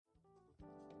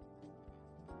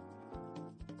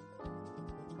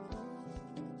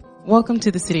Welcome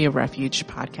to the City of Refuge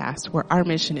podcast, where our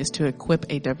mission is to equip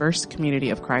a diverse community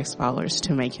of Christ followers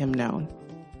to make him known.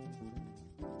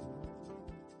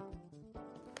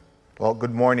 Well,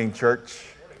 good morning, church.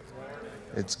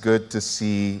 It's good to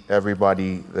see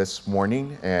everybody this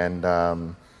morning, and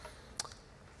I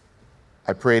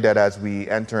pray that as we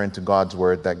enter into God's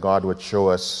Word, that God would show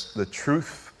us the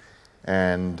truth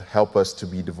and help us to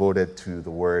be devoted to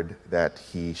the Word that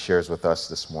He shares with us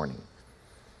this morning.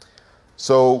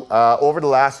 So over the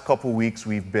last couple weeks,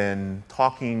 we've been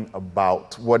talking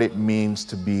about what it means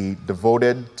to be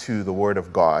devoted to the Word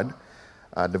of God,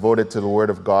 and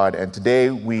today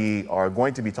we are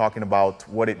going to be talking about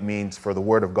what it means for the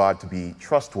Word of God to be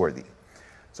trustworthy.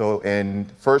 So in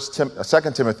 2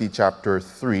 Timothy chapter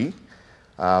 3,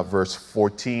 verse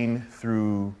 14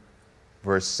 through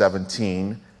verse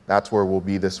 17, that's where we'll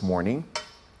be this morning.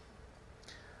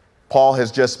 Paul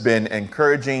has just been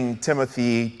encouraging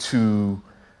Timothy to,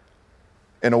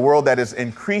 in a world that is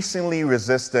increasingly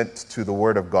resistant to the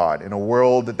Word of God, in a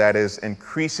world that is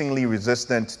increasingly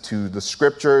resistant to the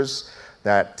Scriptures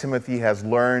that Timothy has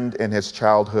learned in his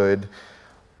childhood,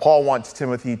 Paul wants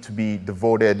Timothy to be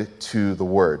devoted to the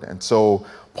Word. And so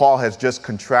Paul has just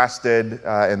contrasted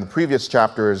in the previous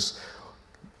chapters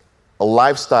a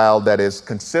lifestyle that is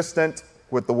consistent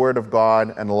with the Word of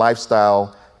God and a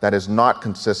lifestyle that is not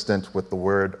consistent with the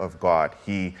Word of God.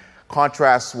 He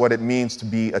contrasts what it means to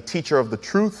be a teacher of the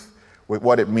truth with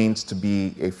what it means to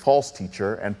be a false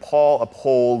teacher. And Paul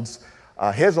upholds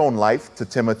his own life to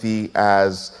Timothy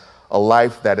as a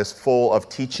life that is full of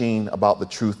teaching about the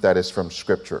truth that is from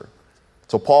Scripture.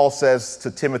 So Paul says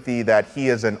to Timothy that he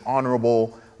is an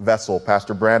honorable vessel.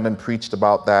 Pastor Brandon preached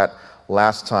about that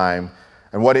last time,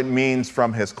 and what it means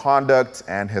from his conduct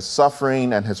and his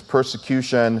suffering and his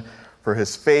persecution for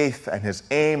his faith and his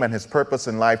aim and his purpose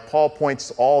in life. Paul points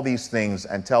to all these things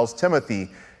and tells Timothy,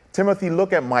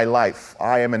 look at my life.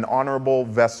 I am an honorable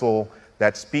vessel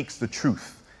that speaks the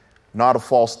truth, not a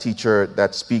false teacher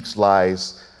that speaks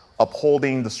lies,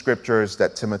 upholding the Scriptures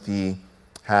that Timothy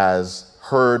has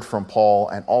heard from Paul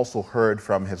and also heard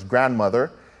from his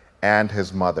grandmother and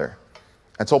his mother.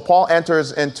 And so Paul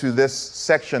enters into this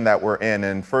section that we're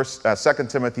in 2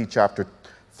 Timothy chapter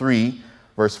 3,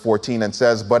 verse 14, and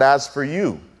says, "But as for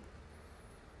you,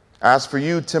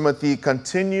 Timothy,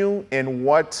 continue in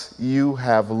what you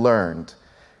have learned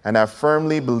and have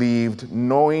firmly believed,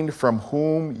 knowing from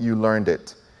whom you learned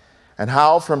it, and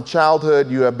how from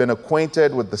childhood you have been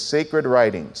acquainted with the sacred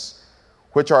writings,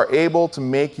 which are able to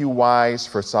make you wise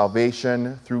for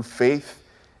salvation through faith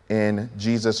in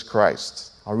Jesus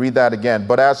Christ." I'll read that again.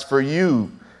 "But as for you,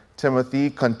 Timothy,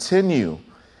 continue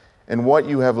in what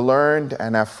you have learned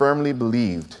and have firmly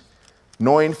believed,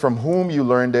 knowing from whom you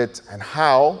learned it, and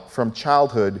how from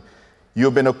childhood you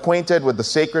have been acquainted with the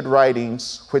sacred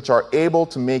writings, which are able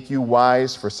to make you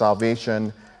wise for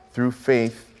salvation through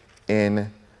faith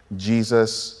in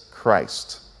Jesus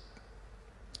Christ."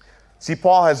 See,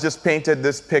 Paul has just painted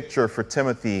this picture for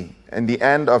Timothy in the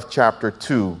end of chapter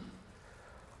 2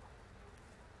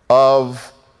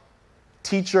 of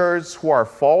teachers who are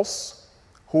false,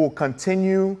 who will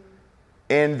continue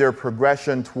in their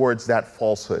progression towards that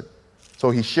falsehood.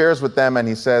 So he shares with them and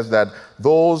he says that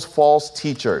those false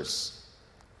teachers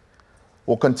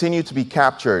will continue to be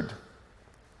captured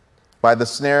by the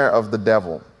snare of the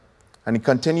devil. And he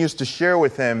continues to share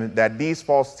with him that these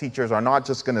false teachers are not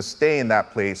just going to stay in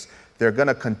that place, they're going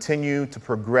to continue to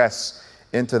progress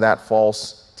into that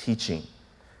false teaching.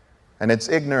 And it's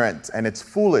ignorant and it's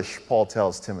foolish, Paul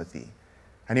tells Timothy.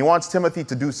 And he wants Timothy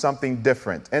to do something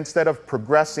different. Instead of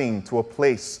progressing to a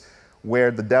place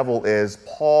where the devil is,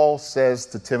 Paul says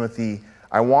to Timothy,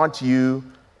 I want you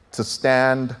to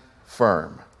stand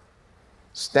firm.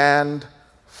 Stand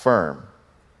firm.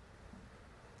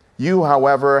 You,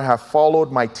 however, have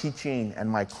followed my teaching and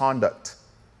my conduct,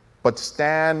 but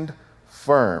stand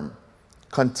firm.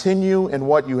 Continue in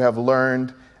what you have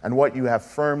learned and what you have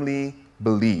firmly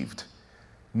believed,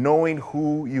 knowing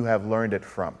who you have learned it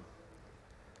from.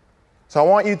 So I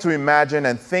want you to imagine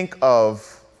and think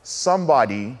of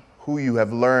somebody who you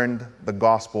have learned the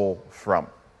gospel from.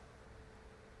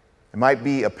 It might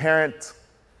be a parent,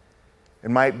 it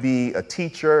might be a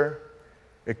teacher,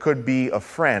 it could be a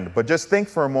friend, but just think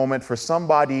for a moment for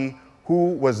somebody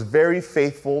who was very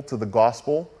faithful to the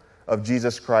gospel of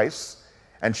Jesus Christ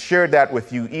and shared that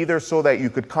with you, either so that you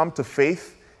could come to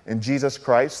faith in Jesus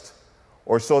Christ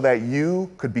or so that you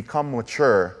could become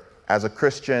mature as a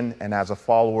Christian and as a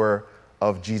follower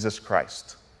of Jesus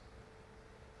Christ.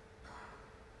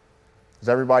 Does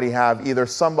everybody have either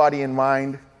somebody in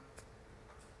mind?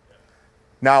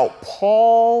 Now,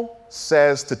 Paul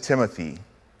says to Timothy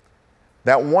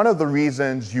that one of the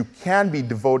reasons you can be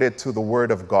devoted to the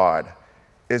Word of God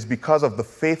is because of the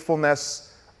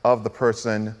faithfulness of the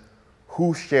person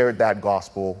who shared that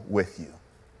gospel with you.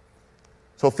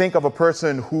 So think of a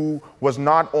person who was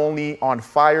not only on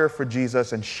fire for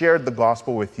Jesus and shared the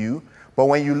gospel with you, but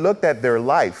when you looked at their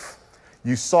life,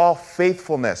 you saw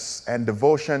faithfulness and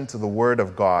devotion to the Word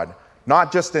of God,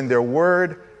 not just in their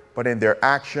word, but in their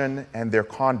action and their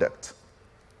conduct.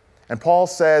 And Paul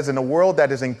says, in a world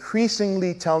that is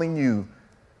increasingly telling you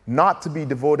not to be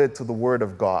devoted to the Word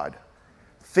of God,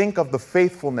 think of the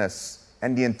faithfulness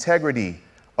and the integrity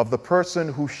of the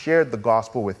person who shared the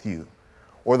gospel with you,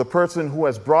 or the person who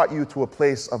has brought you to a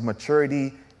place of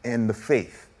maturity in the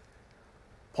faith.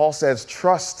 Paul says,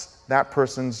 trust that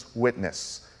person's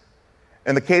witness.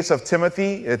 In the case of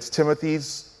Timothy, it's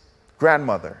Timothy's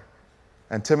grandmother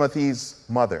and Timothy's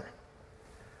mother.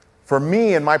 For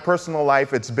me, in my personal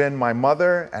life, it's been my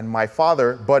mother and my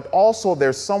father, but also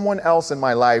there's someone else in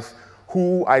my life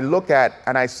who I look at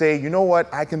and I say, you know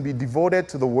what, I can be devoted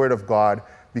to the Word of God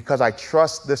because I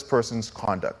trust this person's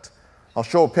conduct. I'll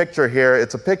show a picture here.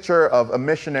 It's a picture of a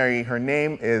missionary. Her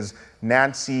name is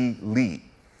Nancy Lee.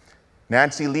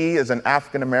 Nancy Lee is an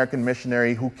African-American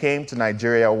missionary who came to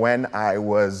Nigeria when I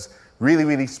was really,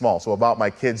 really small, so about my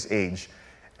kid's age.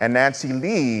 And Nancy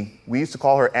Lee, we used to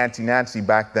call her Auntie Nancy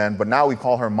back then, but now we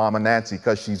call her Mama Nancy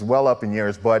because she's well up in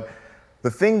years. But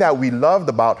the thing that we loved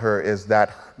about her is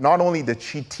that not only did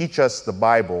she teach us the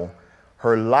Bible,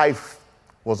 her life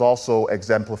was also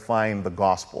exemplifying the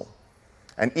gospel.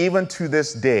 And even to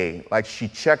this day, like, she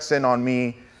checks in on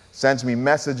me, sends me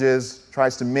messages,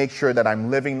 tries to make sure that I'm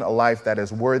living a life that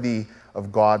is worthy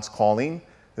of God's calling.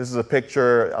 This is a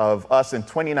picture of us in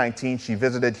 2019. She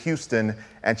visited Houston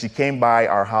and she came by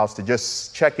our house to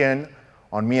just check in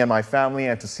on me and my family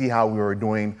and to see how we were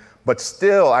doing. But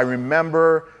still, I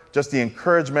remember just the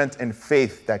encouragement and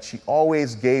faith that she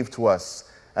always gave to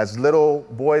us as little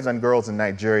boys and girls in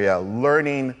Nigeria,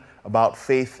 learning about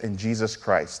faith in Jesus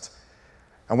Christ.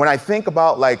 And when I think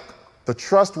about the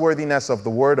trustworthiness of the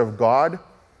Word of God,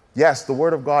 yes, the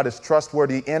Word of God is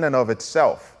trustworthy in and of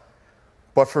itself.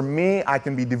 But for me, I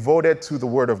can be devoted to the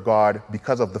Word of God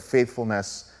because of the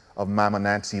faithfulness of Mama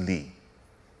Nancy Lee.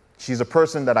 She's a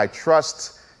person that I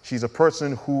trust. She's a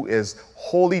person who is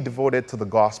wholly devoted to the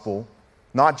gospel,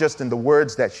 not just in the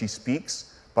words that she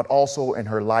speaks, but also in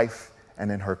her life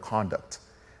and in her conduct.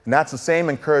 And that's the same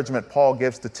encouragement Paul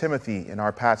gives to Timothy in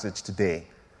our passage today,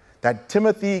 that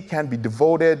Timothy can be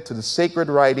devoted to the sacred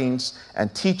writings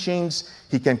and teachings.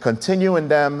 He can continue in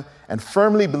them and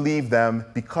firmly believe them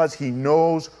because he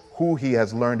knows who he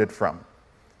has learned it from.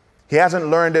 He hasn't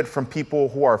learned it from people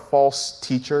who are false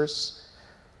teachers.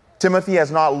 Timothy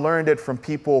has not learned it from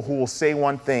people who will say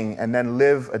one thing and then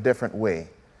live a different way.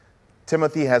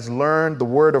 Timothy has learned the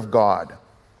Word of God,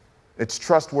 its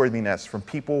trustworthiness, from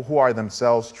people who are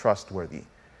themselves trustworthy.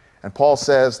 And Paul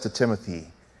says to Timothy,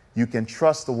 you can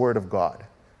trust the Word of God.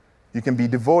 You can be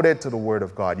devoted to the Word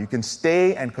of God. You can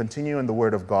stay and continue in the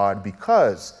Word of God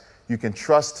because you can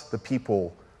trust the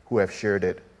people who have shared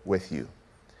it with you.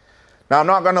 Now, I'm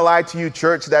not going to lie to you,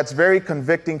 church. That's very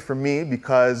convicting for me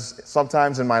because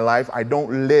sometimes in my life, I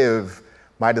don't live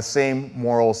by the same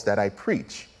morals that I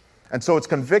preach. And so it's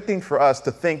convicting for us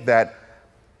to think that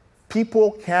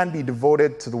people can be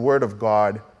devoted to the Word of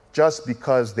God just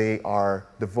because they are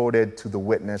devoted to the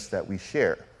witness that we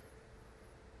share.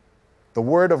 The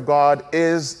Word of God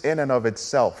is in and of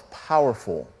itself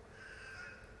powerful,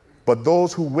 but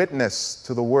those who witness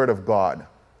to the Word of God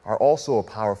are also a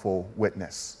powerful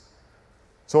witness.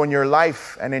 So in your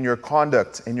life and in your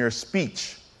conduct, in your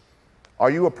speech, are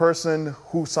you a person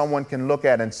who someone can look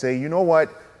at and say, you know what,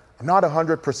 I'm not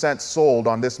 100% sold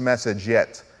on this message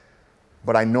yet,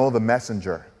 but I know the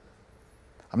messenger.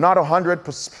 I'm not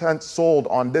 100% sold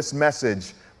on this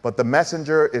message, but the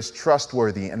messenger is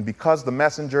trustworthy. And because the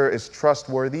messenger is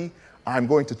trustworthy, I'm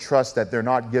going to trust that they're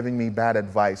not giving me bad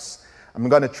advice. I'm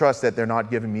going to trust that they're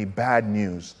not giving me bad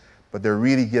news, but they're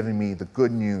really giving me the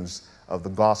good news of the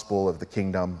gospel of the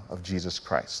kingdom of Jesus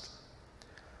Christ.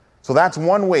 So that's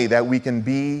one way that we can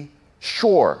be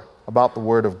sure about the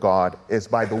Word of God, is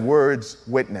by the Word's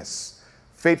witness.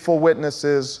 Faithful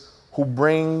witnesses who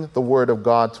bring the Word of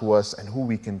God to us and who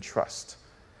we can trust.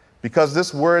 Because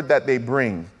this Word that they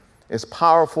bring is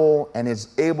powerful and is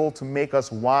able to make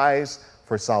us wise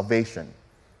for salvation.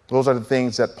 Those are the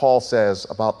things that Paul says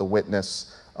about the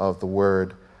witness of the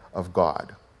Word of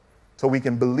God. So we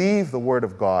can believe the Word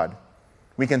of God.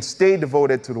 We can stay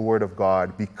devoted to the Word of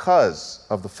God because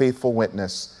of the faithful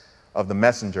witness of the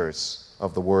messengers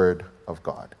of the Word of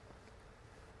God.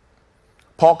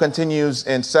 Paul continues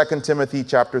in 2 Timothy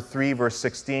chapter 3, verse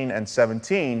 16 and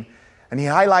 17, and he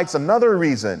highlights another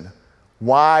reason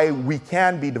why we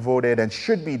can be devoted and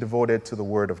should be devoted to the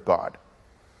Word of God.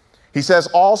 He says,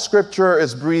 all Scripture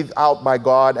is breathed out by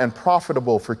God and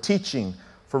profitable for teaching,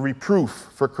 for reproof,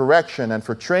 for correction, and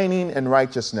for training in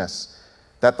righteousness,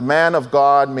 that the man of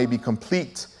God may be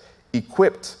complete,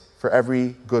 equipped for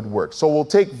every good work. So we'll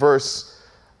take verse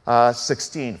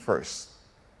 16 first.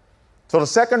 So the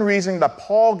second reason that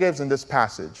Paul gives in this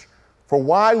passage for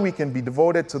why we can be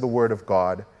devoted to the Word of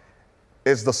God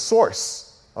is the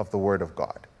source of the Word of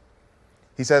God.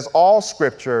 He says all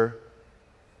Scripture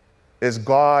is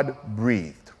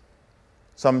God-breathed.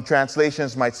 Some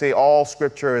translations might say all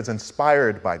Scripture is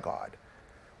inspired by God.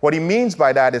 What he means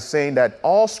by that is saying that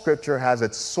all Scripture has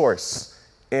its source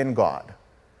in God.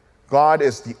 God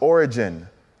is the origin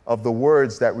of the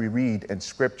words that we read in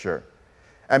Scripture.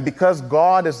 And because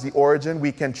God is the origin,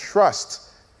 we can trust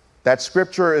that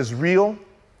Scripture is real,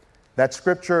 that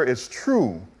Scripture is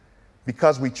true,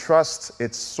 because we trust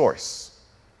its source.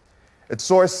 Its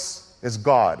source is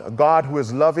God, a God who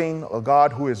is loving, a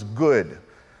God who is good,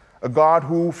 a God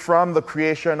who from the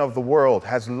creation of the world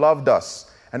has loved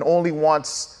us and only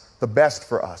wants the best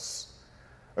for us,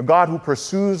 a God who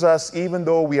pursues us even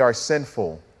though we are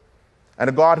sinful, and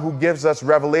a God who gives us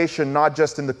revelation not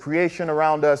just in the creation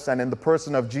around us and in the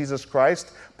person of Jesus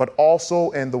Christ, but also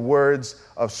in the words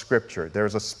of Scripture.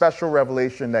 There's a special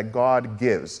revelation that God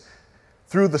gives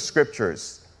through the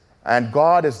Scriptures, and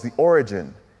God is the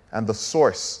origin and the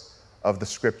source of the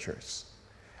Scriptures.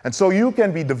 And so you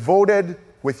can be devoted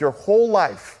with your whole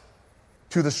life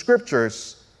to the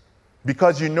Scriptures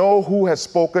because you know who has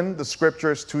spoken the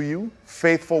Scriptures to you,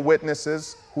 faithful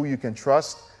witnesses who you can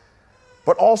trust,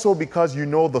 but also because you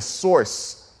know the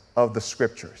source of the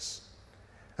Scriptures.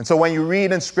 And so when you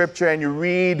read in Scripture and you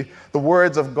read the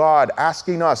words of God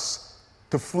asking us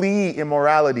to flee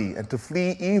immorality and to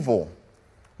flee evil,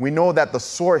 we know that the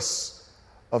source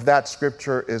of that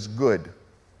Scripture is good.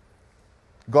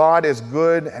 God is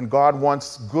good and God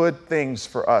wants good things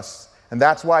for us. And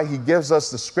that's why he gives us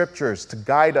the Scriptures to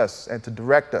guide us and to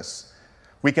direct us.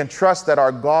 We can trust that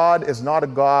our God is not a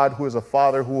God who is a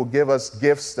father who will give us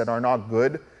gifts that are not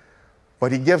good,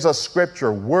 but he gives us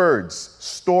Scripture, words,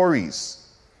 stories.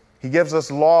 He gives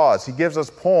us laws. He gives us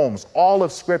poems, all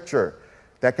of Scripture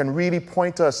that can really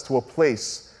point us to a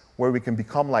place where we can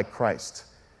become like Christ.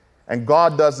 And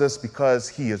God does this because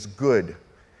he is good.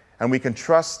 And we can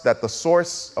trust that the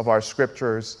source of our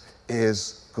Scriptures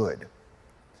is good.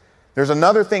 There's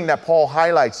another thing that Paul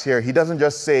highlights here. He doesn't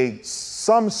just say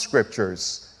some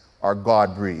Scriptures are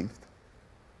God-breathed,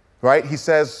 right? He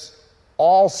says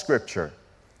all Scripture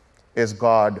is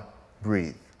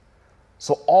God-breathed.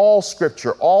 So all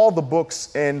Scripture, all the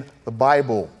books in the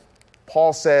Bible,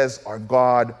 Paul says are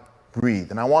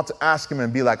God-breathed. And I want to ask him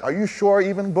and be like, are you sure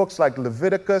even books like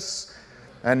Leviticus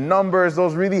and Numbers,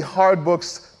 those really hard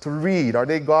books to read, are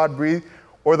they God-breathed?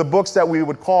 Or the books that we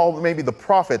would call maybe the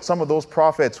prophets, some of those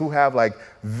prophets who have like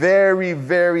very,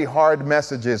 very hard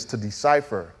messages to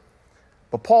decipher.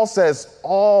 But Paul says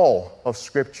all of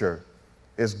Scripture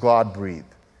is God-breathed.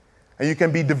 And you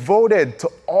can be devoted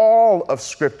to all of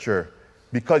Scripture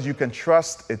because you can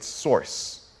trust its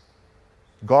source.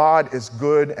 God is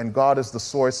good and God is the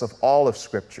source of all of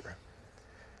Scripture.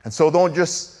 And so don't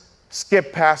just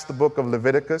skip past the book of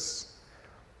Leviticus.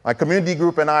 My community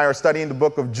group and I are studying the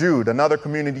book of Jude. Another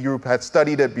community group had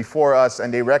studied it before us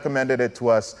and they recommended it to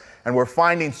us. And we're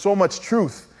finding so much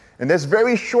truth in this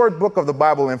very short book of the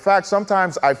Bible. In fact,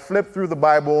 sometimes I flip through the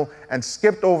Bible and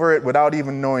skipped over it without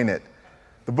even knowing it.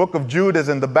 The book of Jude is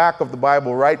in the back of the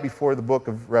Bible right before the book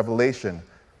of Revelation.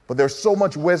 But there's so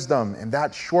much wisdom in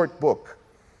that short book,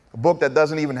 a book that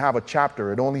doesn't even have a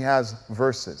chapter. It only has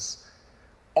verses.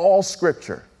 All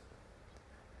Scripture.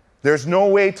 There's no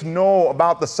way to know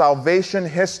about the salvation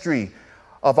history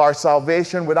of our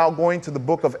salvation without going to the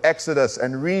book of Exodus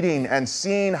and reading and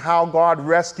seeing how God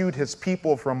rescued his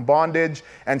people from bondage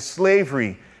and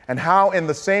slavery, and how in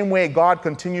the same way God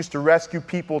continues to rescue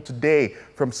people today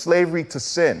from slavery to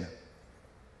sin.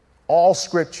 All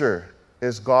Scripture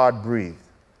is God-breathed.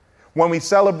 When we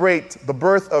celebrate the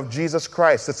birth of Jesus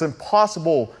Christ, it's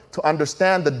impossible to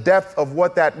understand the depth of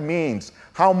what that means,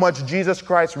 how much Jesus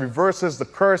Christ reverses the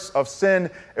curse of sin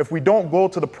if we don't go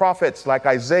to the prophets like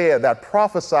Isaiah that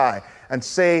prophesy and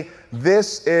say,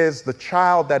 this is the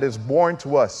child that is born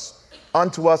to us.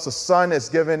 Unto us a son is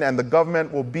given, and the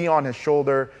government will be on his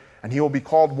shoulder, and he will be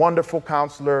called Wonderful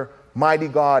Counselor, Mighty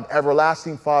God,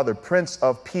 Everlasting Father, Prince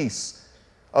of Peace.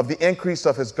 Of the increase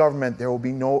of his government there will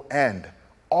be no end.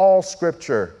 All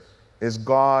Scripture is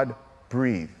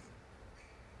God-breathed.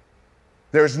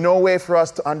 There's no way for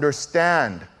us to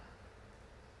understand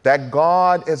that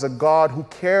God is a God who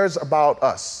cares about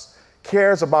us,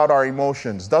 cares about our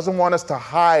emotions, doesn't want us to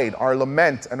hide our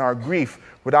lament and our grief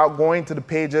without going to the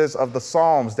pages of the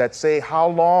Psalms that say, "How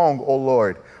long, O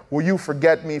Lord, will you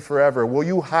forget me forever? Will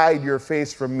you hide your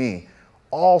face from me?"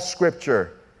 All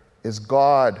Scripture is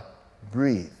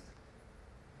God-breathed.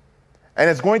 And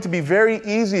it's going to be very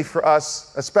easy for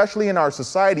us, especially in our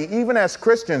society, even as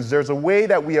Christians, there's a way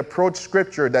that we approach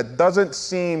Scripture that doesn't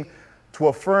seem to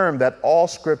affirm that all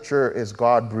Scripture is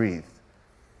God-breathed,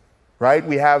 right?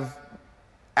 We have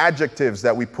adjectives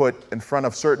that we put in front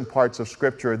of certain parts of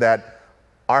Scripture that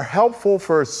are helpful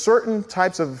for certain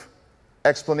types of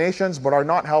explanations, but are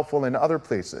not helpful in other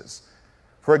places.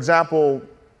 For example,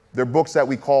 there are books that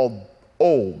we call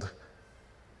old,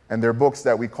 and there are books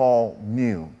that we call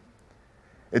new.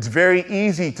 It's very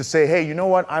easy to say, hey, you know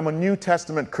what? I'm a New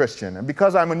Testament Christian. And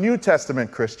because I'm a New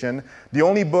Testament Christian, the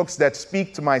only books that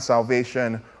speak to my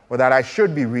salvation or that I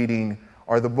should be reading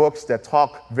are the books that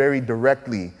talk very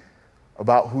directly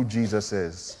about who Jesus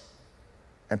is.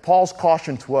 And Paul's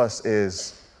caution to us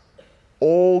is,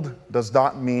 old does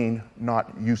not mean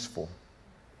not useful.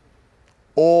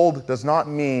 Old does not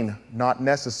mean not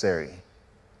necessary.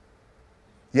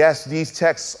 Yes, these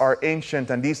texts are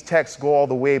ancient and these texts go all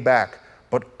the way back.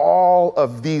 But all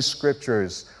of these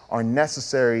scriptures are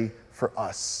necessary for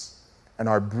us and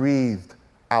are breathed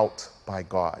out by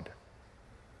God.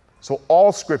 So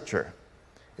all scripture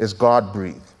is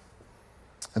God-breathed.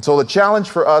 And so the challenge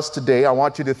for us today, I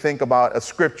want you to think about a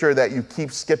scripture that you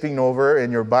keep skipping over in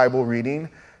your Bible reading,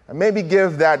 and maybe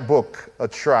give that book a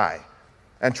try.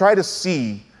 And try to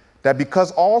see that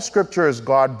because all scripture is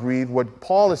God-breathed, what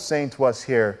Paul is saying to us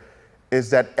here is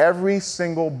that every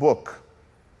single book,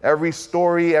 every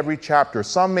story, every chapter,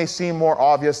 some may seem more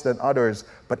obvious than others,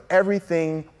 but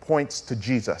everything points to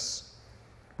Jesus.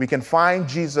 We can find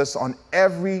Jesus on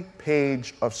every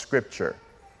page of Scripture.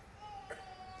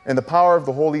 In the power of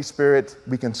the Holy Spirit,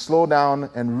 we can slow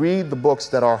down and read the books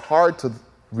that are hard to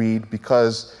read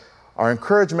because our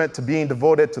encouragement to being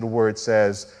devoted to the Word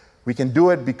says we can do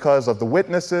it because of the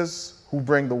witnesses who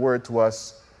bring the Word to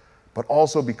us, but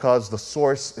also because the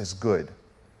source is good.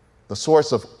 The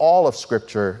source of all of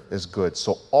Scripture is good.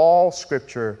 So all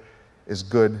Scripture is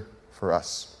good for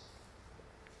us.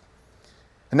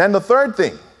 And then the third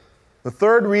thing, the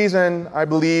third reason I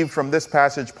believe from this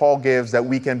passage Paul gives that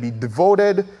we can be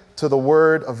devoted to the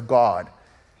Word of God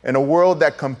in a world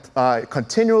that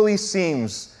continually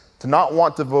seems to not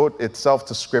want to devote itself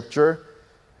to Scripture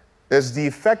is the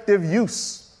effective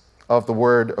use of the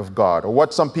Word of God, or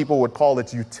what some people would call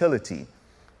its utility.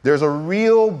 There's a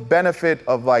real benefit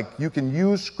of you can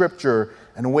use Scripture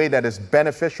in a way that is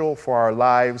beneficial for our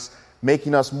lives,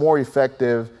 making us more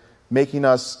effective, making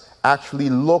us actually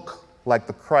look like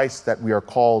the Christ that we are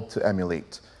called to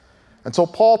emulate. And so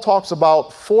Paul talks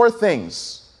about four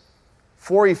things,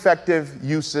 four effective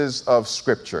uses of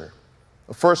Scripture.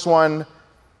 The first one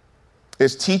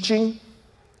is teaching.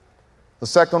 The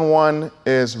second one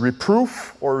is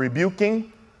reproof or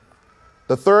rebuking.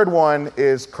 The third one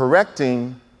is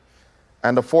correcting.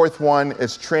 And the fourth one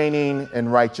is training in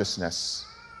righteousness.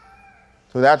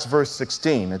 So that's verse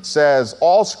 16. It says,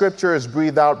 all Scripture is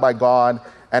breathed out by God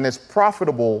and is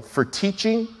profitable for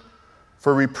teaching,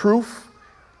 for reproof,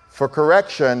 for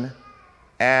correction,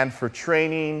 and for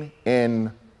training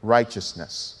in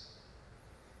righteousness.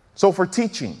 So for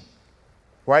teaching,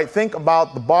 right? Think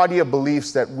about the body of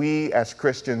beliefs that we as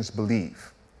Christians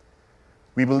believe.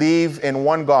 We believe in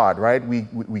one God, right?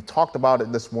 We talked about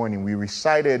it this morning. We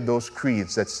recited those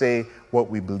creeds that say what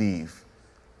we believe.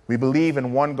 We believe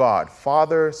in one God,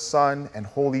 Father, Son, and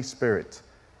Holy Spirit.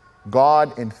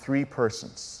 God in three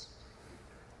persons.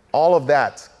 All of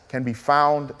that can be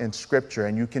found in Scripture,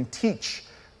 and you can teach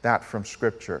that from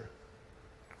Scripture.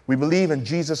 We believe in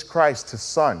Jesus Christ, His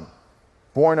Son,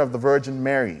 born of the Virgin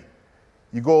Mary.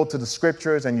 You go to the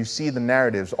Scriptures and you see the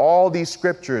narratives. All these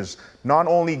Scriptures not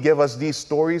only give us these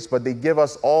stories, but they give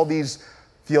us all these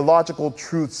theological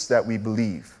truths that we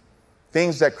believe.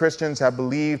 Things that Christians have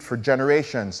believed for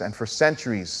generations and for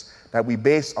centuries that we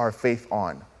base our faith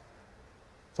on.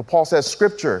 So Paul says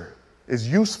Scripture is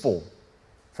useful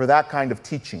for that kind of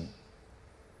teaching.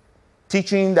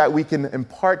 Teaching that we can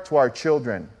impart to our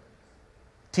children.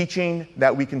 Teaching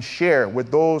that we can share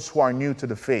with those who are new to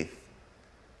the faith.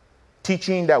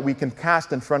 Teaching that we can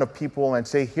cast in front of people and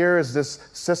say, here is this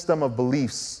system of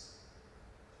beliefs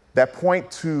that point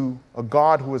to a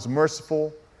God who is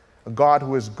merciful, a God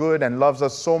who is good and loves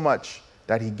us so much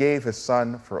that He gave His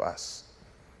Son for us.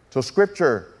 So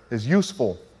Scripture is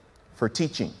useful for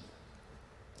teaching,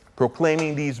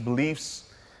 proclaiming these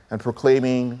beliefs and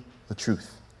proclaiming the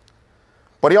truth.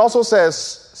 But he also says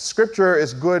Scripture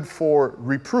is good for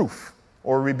reproof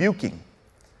or rebuking,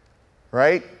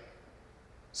 right?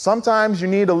 Sometimes you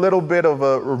need a little bit of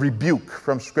a rebuke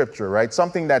from Scripture, right?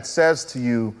 Something that says to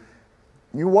you,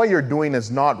 what you're doing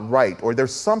is not right, or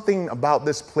there's something about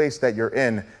this place that you're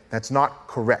in that's not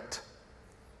correct.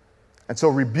 And so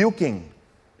rebuking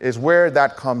is where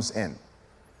that comes in.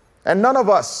 And none of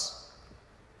us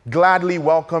gladly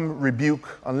welcome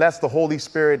rebuke unless the Holy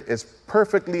Spirit is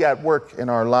perfectly at work in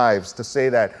our lives to say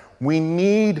that we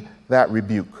need that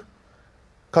rebuke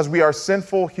because we are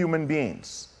sinful human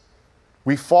beings.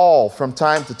 We fall from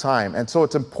time to time. And so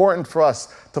it's important for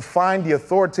us to find the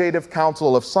authoritative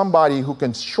counsel of somebody who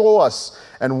can show us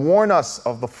and warn us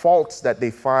of the faults that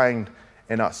they find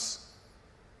in us.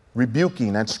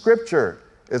 Rebuking. And Scripture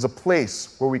is a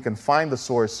place where we can find the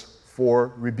source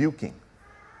for rebuking.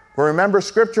 But remember,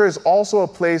 Scripture is also a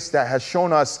place that has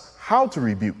shown us how to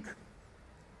rebuke.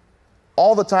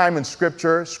 All the time in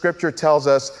Scripture tells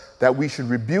us that we should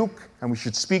rebuke and we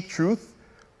should speak truth,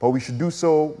 but we should do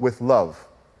so with love.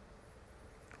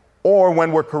 Or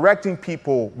when we're correcting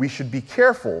people, we should be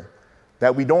careful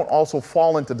that we don't also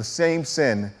fall into the same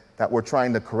sin that we're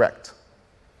trying to correct.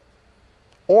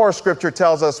 Or Scripture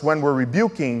tells us when we're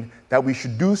rebuking that we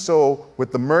should do so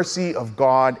with the mercy of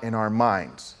God in our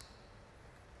minds.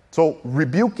 So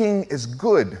rebuking is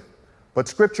good, but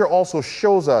Scripture also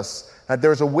shows us that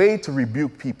there's a way to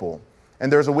rebuke people, and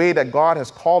there's a way that God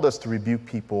has called us to rebuke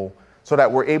people so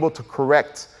that we're able to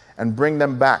correct and bring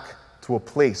them back to a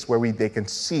place where they can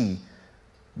see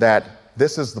that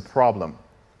this is the problem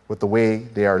with the way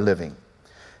they are living.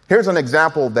 Here's an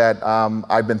example that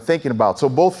I've been thinking about. So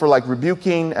both for like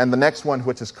rebuking and the next one,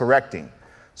 which is correcting.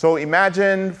 So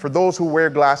imagine for those who wear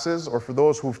glasses or for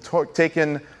those who've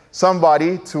taken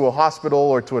somebody to a hospital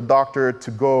or to a doctor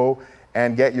to go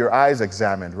and get your eyes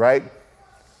examined, right?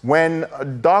 When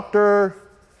an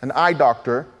eye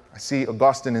doctor, I see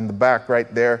Augustine in the back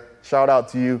right there, shout out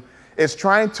to you, is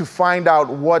trying to find out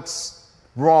what's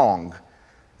wrong.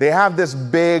 They have this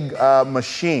big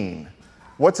machine.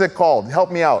 What's it called?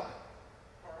 Help me out.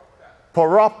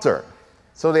 Paropter.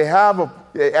 So they have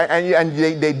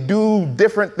they do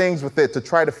different things with it to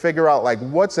try to figure out like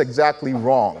what's exactly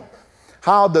wrong.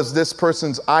 How does this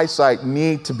person's eyesight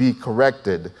need to be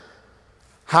corrected?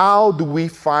 How do we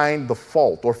find the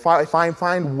fault or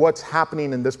find what's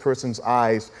happening in this person's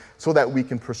eyes so that we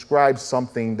can prescribe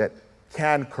something that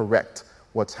can correct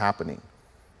what's happening,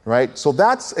 right? So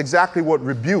that's exactly what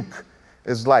rebuke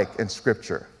is like in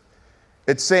Scripture.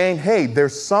 It's saying, hey,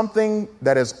 there's something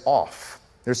that is off.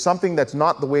 There's something that's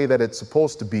not the way that it's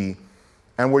supposed to be,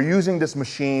 and we're using this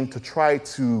machine to try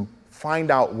to find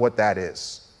out what that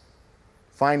is.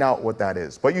 Find out what that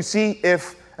is. But you see,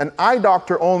 if an eye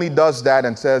doctor only does that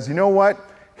and says, you know what,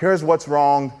 here's what's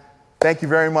wrong. Thank you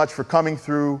very much for coming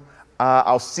through.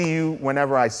 I'll see you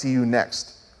whenever I see you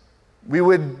next. We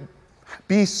would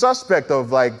be suspect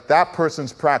of like that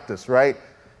person's practice, right?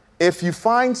 If you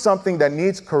find something that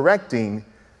needs correcting,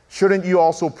 shouldn't you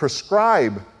also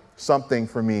prescribe something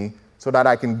for me so that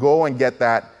I can go and get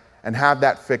that and have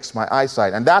that fix my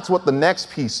eyesight? And that's what the next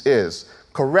piece is,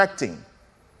 correcting.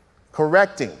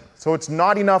 Correcting. So it's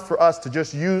not enough for us to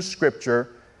just use Scripture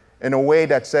in a way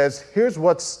that says, here's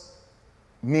what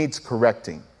needs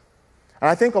correcting. And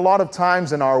I think a lot of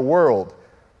times in our world,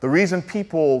 the reason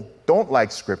people don't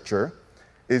like Scripture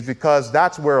is because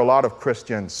that's where a lot of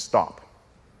Christians stop.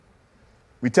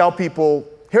 We tell people,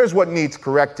 here's what needs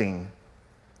correcting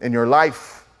in your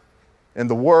life, in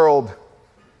the world,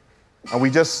 and we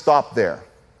just stop there.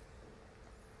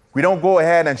 We don't go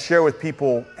ahead and share with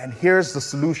people, and here's the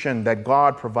solution that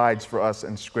God provides for us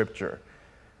in Scripture.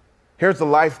 Here's the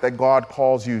life that God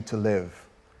calls you to live.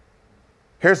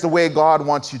 Here's the way God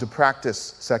wants you to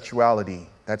practice sexuality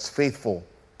that's faithful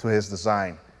to His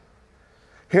design.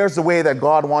 Here's the way that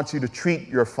God wants you to treat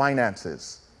your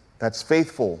finances that's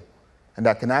faithful and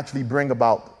that can actually bring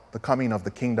about the coming of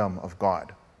the kingdom of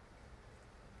God.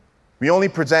 We only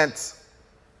present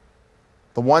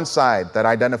the one side that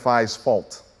identifies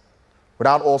fault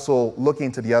without also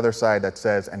looking to the other side that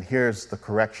says, and here's the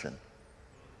correction.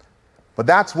 But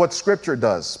that's what Scripture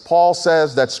does. Paul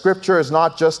says that Scripture is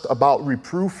not just about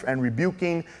reproof and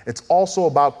rebuking, it's also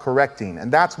about correcting.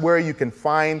 And that's where you can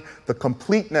find the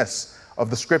completeness of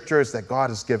the Scriptures that God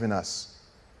has given us.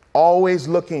 Always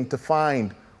looking to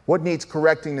find what needs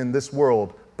correcting in this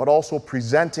world, but also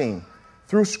presenting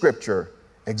through Scripture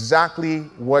exactly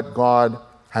what God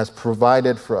has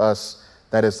provided for us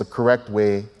that is the correct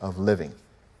way of living.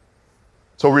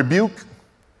 So rebuke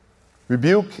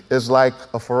is like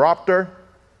a phoropter.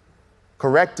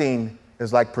 Correcting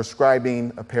is like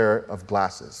prescribing a pair of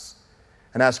glasses.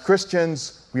 And as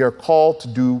Christians, we are called to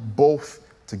do both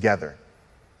together.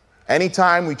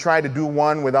 Anytime we try to do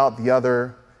one without the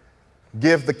other,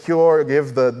 give the cure,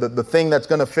 give the thing that's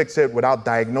going to fix it without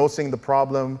diagnosing the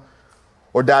problem,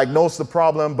 or diagnose the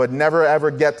problem but never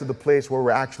ever get to the place where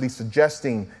we're actually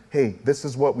suggesting, hey, this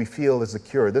is what we feel is a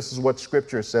cure. This is what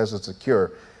Scripture says is a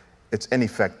cure. It's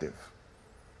ineffective.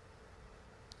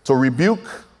 So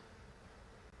rebuke,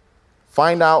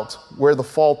 find out where the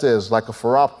fault is like a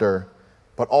phoropter,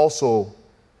 but also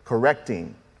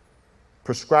correcting,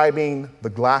 prescribing the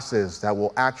glasses that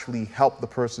will actually help the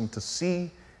person to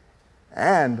see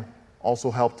and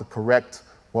also help to correct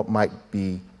what might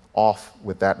be off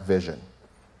with that vision.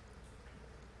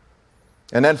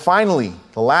 And then finally,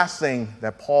 the last thing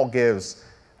that Paul gives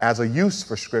as a use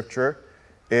for Scripture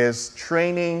is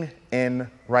training in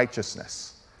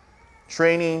righteousness.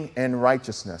 Training in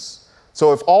righteousness.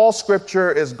 So if all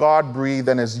Scripture is God-breathed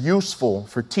and is useful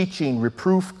for teaching,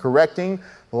 reproof, correcting,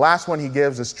 the last one he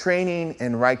gives is training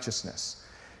in righteousness.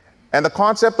 And the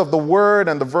concept of the word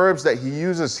and the verbs that he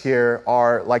uses here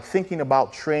are like thinking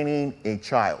about training a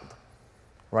child.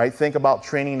 Right? Think about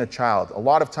training a child. A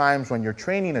lot of times when you're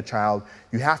training a child,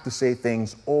 you have to say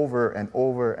things over and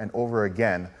over and over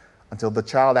again until the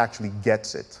child actually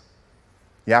gets it.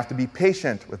 You have to be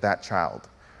patient with that child.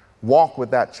 Walk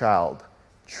with that child.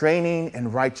 Training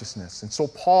in righteousness. And so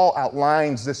Paul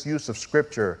outlines this use of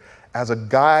Scripture as a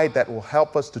guide that will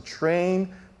help us to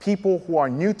train people who are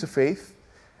new to faith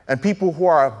and people who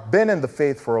have been in the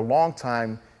faith for a long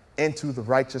time into the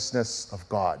righteousness of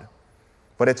God.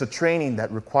 But it's a training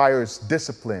that requires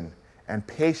discipline and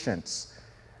patience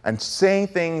and saying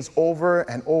things over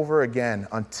and over again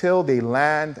until they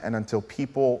land and until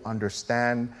people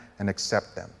understand and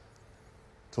accept them.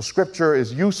 So Scripture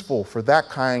is useful for that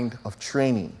kind of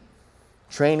training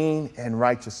in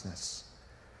righteousness.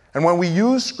 And when we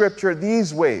use Scripture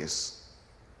these ways,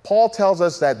 Paul tells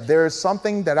us that there is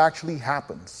something that actually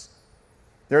happens.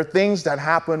 There are things that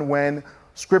happen when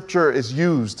Scripture is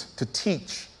used to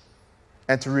teach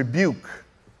and to rebuke,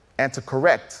 and to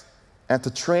correct, and to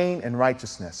train in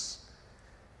righteousness.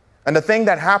 And the thing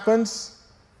that happens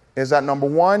is that, number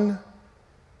one,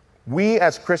 we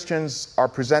as Christians are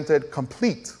presented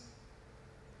complete.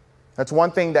 That's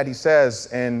one thing that he says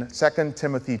in 2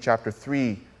 Timothy chapter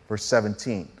 3, verse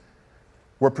 17.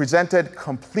 We're presented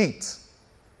complete.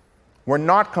 We're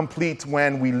not complete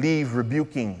when we leave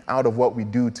rebuking out of what we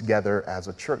do together as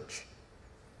a church.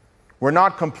 We're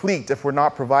not complete if we're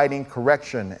not providing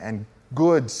correction and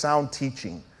good, sound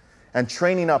teaching and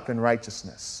training up in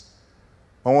righteousness.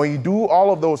 But when we do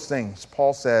all of those things,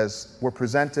 Paul says we're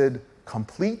presented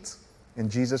complete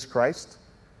in Jesus Christ,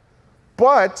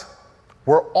 but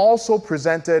we're also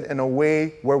presented in a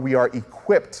way where we are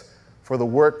equipped for the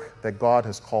work that God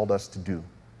has called us to do.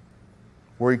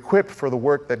 We're equipped for the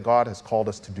work that God has called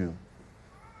us to do.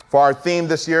 For our theme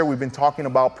this year, we've been talking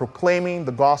about proclaiming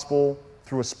the gospel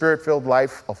through a Spirit-filled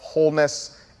life of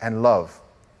wholeness and love.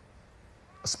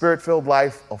 A Spirit-filled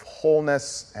life of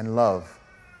wholeness and love.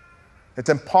 It's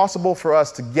impossible for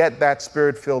us to get that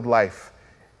Spirit-filled life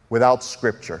without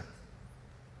Scripture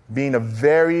being a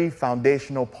very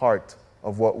foundational part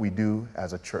of what we do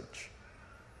as a church.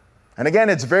 And again,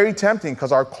 it's very tempting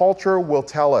because our culture will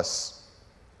tell us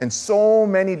in so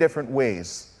many different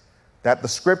ways that the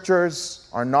Scriptures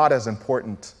are not as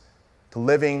important to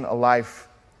living a life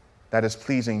that is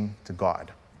pleasing to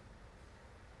God.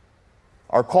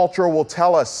 Our culture will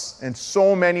tell us in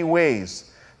so many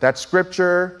ways that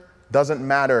Scripture doesn't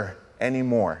matter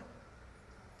anymore.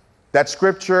 That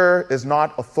Scripture is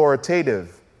not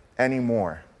authoritative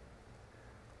anymore.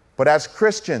 But as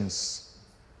Christians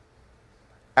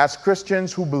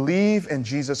who believe in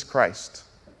Jesus Christ,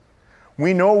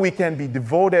 we know we can be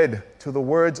devoted to the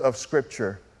words of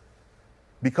Scripture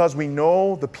because we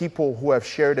know the people who have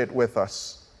shared it with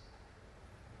us.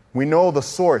 We know the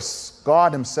source,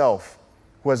 God Himself,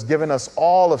 who has given us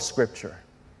all of Scripture.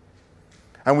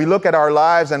 And we look at our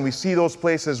lives and we see those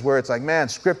places where it's like, man,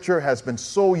 Scripture has been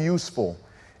so useful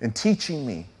in teaching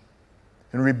me,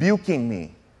 in rebuking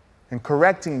me, in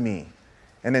correcting me,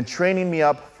 and in training me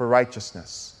up for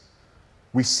righteousness.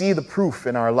 We see the proof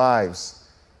in our lives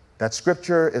that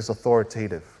Scripture is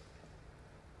authoritative.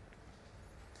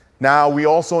 Now, we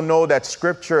also know that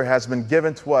Scripture has been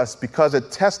given to us because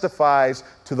it testifies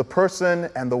to the person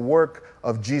and the work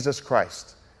of Jesus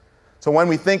Christ. So when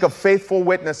we think of faithful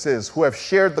witnesses who have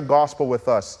shared the gospel with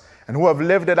us and who have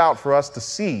lived it out for us to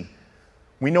see,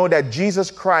 we know that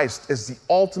Jesus Christ is the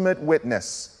ultimate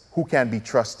witness who can be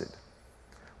trusted.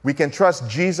 We can trust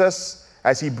Jesus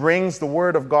as He brings the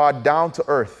Word of God down to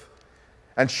earth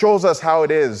and shows us how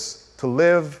it is to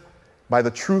live by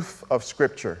the truth of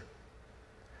Scripture.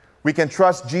 We can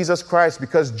trust Jesus Christ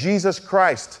because Jesus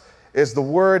Christ is the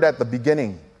Word at the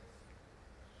beginning.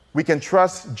 We can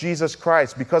trust Jesus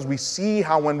Christ because we see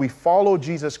how when we follow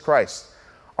Jesus Christ,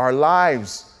 our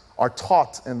lives are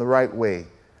taught in the right way.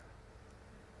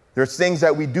 There's things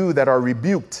that we do that are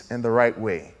rebuked in the right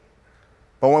way.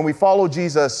 But when we follow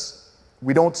Jesus,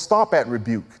 we don't stop at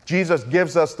rebuke. Jesus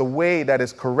gives us the way that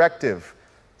is corrective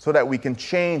so that we can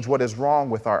change what is wrong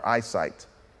with our eyesight.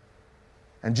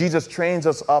 And Jesus trains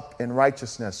us up in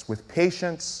righteousness with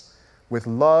patience, with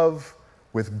love,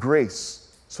 with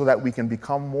grace, so that we can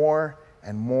become more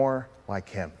and more like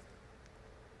Him.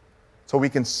 So we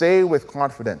can say with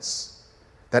confidence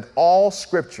that all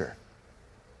Scripture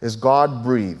is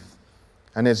God-breathed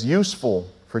and is useful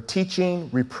for teaching,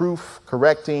 reproof,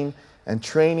 correcting, and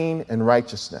training in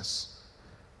righteousness,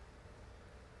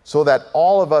 so that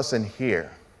all of us in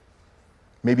here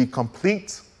may be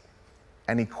complete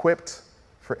and equipped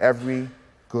for every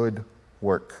good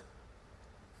work.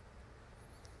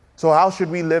 So how should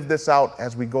we live this out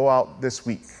as we go out this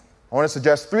week? I want to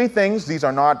suggest 3 things. These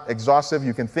are not exhaustive.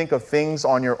 You can think of things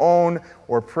on your own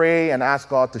or pray and ask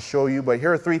God to show you, but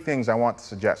here are 3 things I want to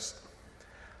suggest.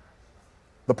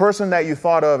 The person that you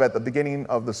thought of at the beginning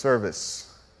of the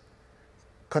service,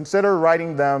 consider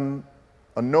writing them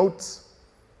a note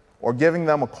or giving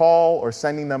them a call or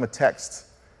sending them a text,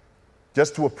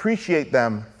 just to appreciate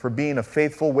them for being a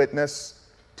faithful witness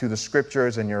to the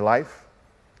Scriptures in your life,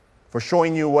 for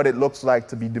showing you what it looks like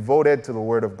to be devoted to the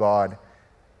Word of God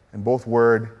in both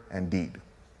word and deed.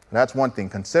 That's one thing.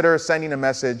 Consider sending a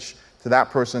message to that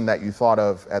person that you thought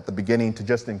of at the beginning to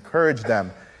just encourage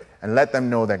them and let them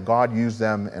know that God used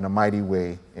them in a mighty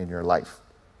way in your life.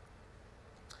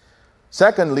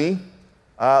 Secondly,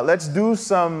 let's do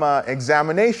some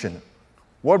examination.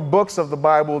 What books of the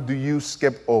Bible do you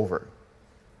skip over?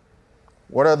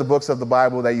 What are the books of the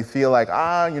Bible that you feel like,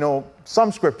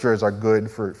 some scriptures are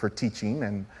good for teaching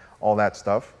and all that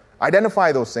stuff?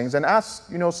 Identify those things and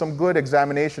ask, some good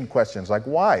examination questions like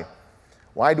why?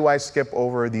 Why do I skip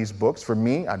over these books? For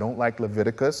me, I don't like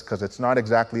Leviticus because it's not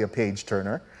exactly a page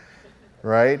turner,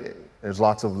 right? There's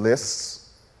lots of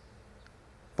lists,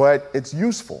 but it's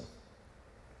useful.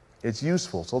 It's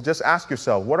useful. So just ask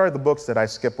yourself, what are the books that I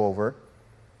skip over?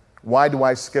 Why do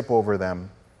I skip over them?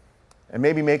 And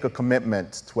maybe make a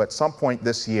commitment to at some point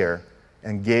this year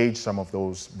engage some of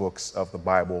those books of the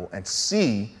Bible and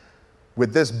see,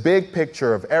 with this big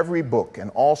picture of every book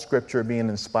and all Scripture being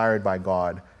inspired by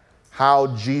God,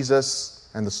 how Jesus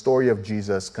and the story of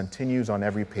Jesus continues on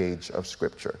every page of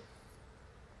Scripture.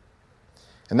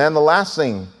 And then the last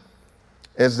thing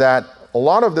is that a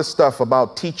lot of this stuff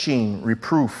about teaching,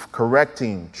 reproof,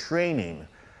 correcting, training,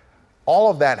 all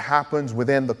of that happens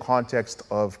within the context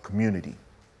of community,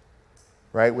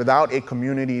 right? Without a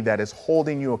community that is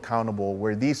holding you accountable,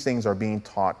 where these things are being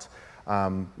taught,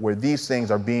 where these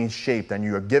things are being shaped, and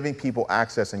you are giving people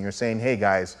access and you're saying, hey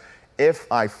guys,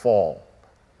 if I fall,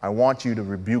 I want you to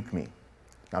rebuke me.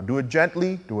 Now do it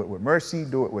gently, do it with mercy,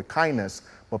 do it with kindness,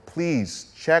 but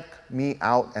please check me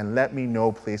out and let me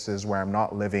know places where I'm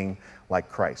not living like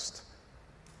Christ.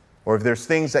 Or if there's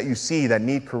things that you see that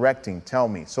need correcting, tell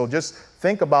me. So just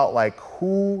think about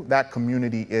who that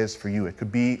community is for you. It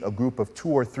could be a group of 2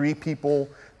 or 3 people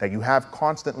that you have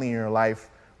constantly in your life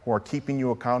who are keeping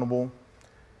you accountable.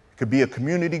 It could be a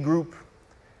community group.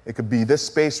 It could be this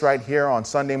space right here on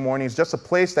Sunday mornings, just a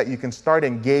place that you can start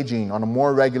engaging on a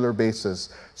more regular basis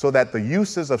so that the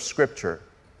uses of Scripture,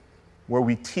 where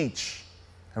we teach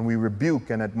and we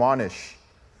rebuke and admonish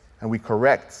and we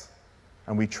correct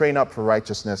and we train up for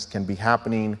righteousness, can be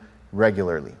happening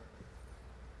regularly.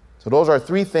 So those are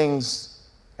 3 things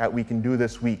that we can do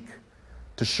this week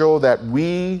to show that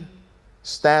we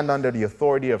stand under the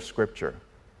authority of Scripture,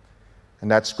 and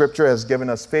that Scripture has given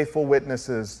us faithful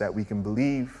witnesses that we can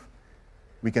believe,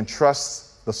 we can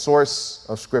trust the source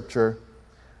of Scripture,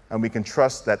 and we can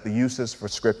trust that the uses for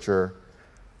Scripture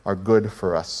are good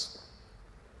for us.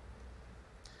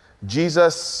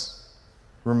 Jesus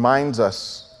reminds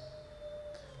us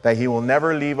that He will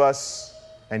never leave us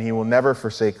and He will never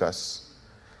forsake us.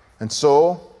 And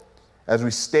so, as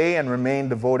we stay and remain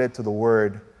devoted to the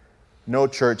Word, know,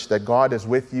 church, that God is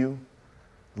with you,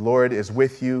 the Lord is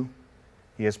with you.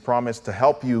 He has promised to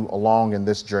help you along in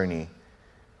this journey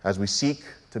as we seek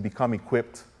to become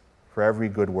equipped for every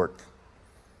good work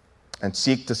and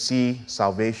seek to see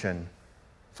salvation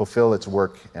fulfill its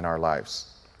work in our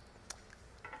lives.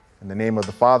 In the name of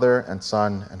the Father, and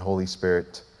Son, and Holy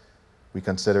Spirit, we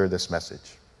consider this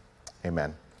message.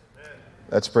 Amen.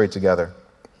 Let's pray together.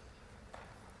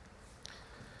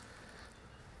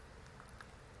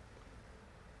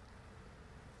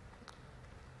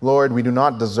 Lord, we do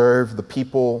not deserve the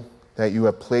people that you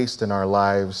have placed in our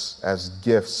lives as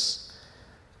gifts,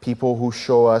 people who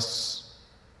show us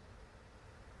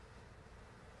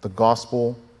the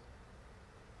gospel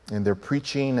in their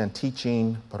preaching and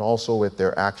teaching, but also with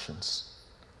their actions.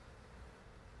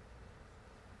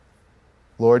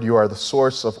 Lord, you are the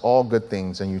source of all good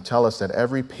things, and you tell us that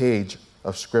every page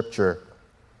of Scripture,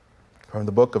 from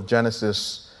the book of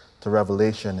Genesis to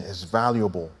Revelation, is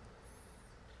valuable.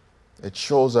 It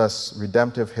shows us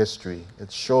redemptive history.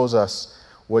 It shows us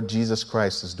what Jesus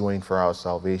Christ is doing for our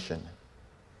salvation.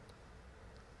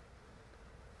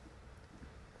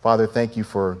 Father, thank you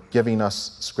for giving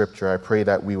us Scripture. I pray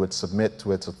that we would submit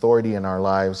to its authority in our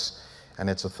lives and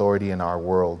its authority in our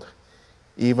world,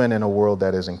 even in a world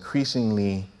that is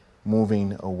increasingly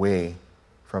moving away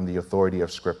from the authority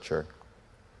of Scripture.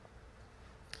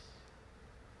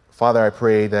 Father, I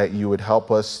pray that you would help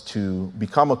us to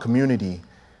become a community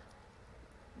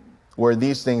where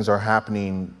these things are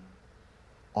happening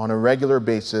on a regular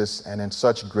basis and in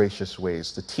such gracious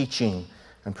ways. The teaching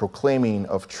and proclaiming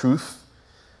of truth,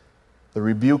 the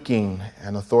rebuking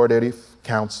and authoritative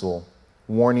counsel,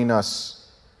 warning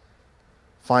us,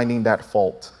 finding that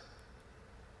fault,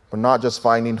 but not just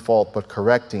finding fault, but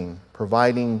correcting,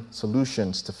 providing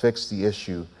solutions to fix the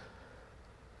issue,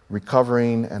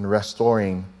 recovering and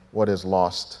restoring what is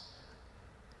lost,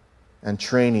 and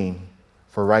training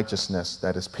for righteousness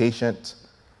that is patient,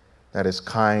 that is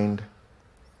kind,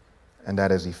 and that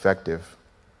is effective.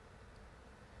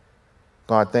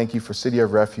 God, thank you for City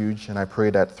of Refuge, and I pray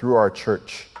that through our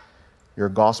church, your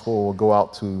gospel will go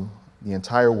out to the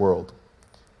entire world,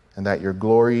 and that your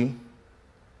glory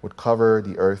would cover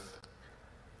the earth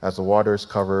as the waters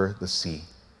cover the sea.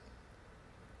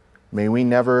 May we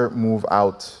never move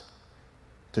out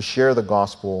to share the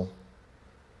gospel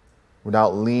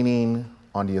without leaning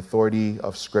on the authority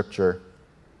of Scripture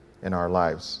in our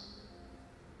lives.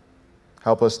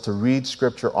 Help us to read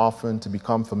Scripture often, to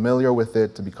become familiar with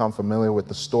it, to become familiar with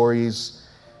the stories,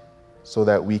 so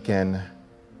that we can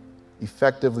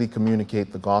effectively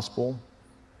communicate the gospel,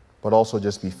 but also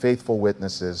just be faithful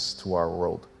witnesses to our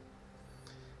world.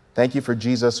 Thank you for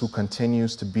Jesus, who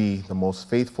continues to be the most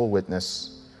faithful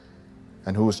witness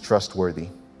and who is trustworthy.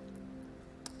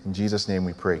 In Jesus' name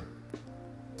we pray.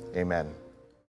 Amen.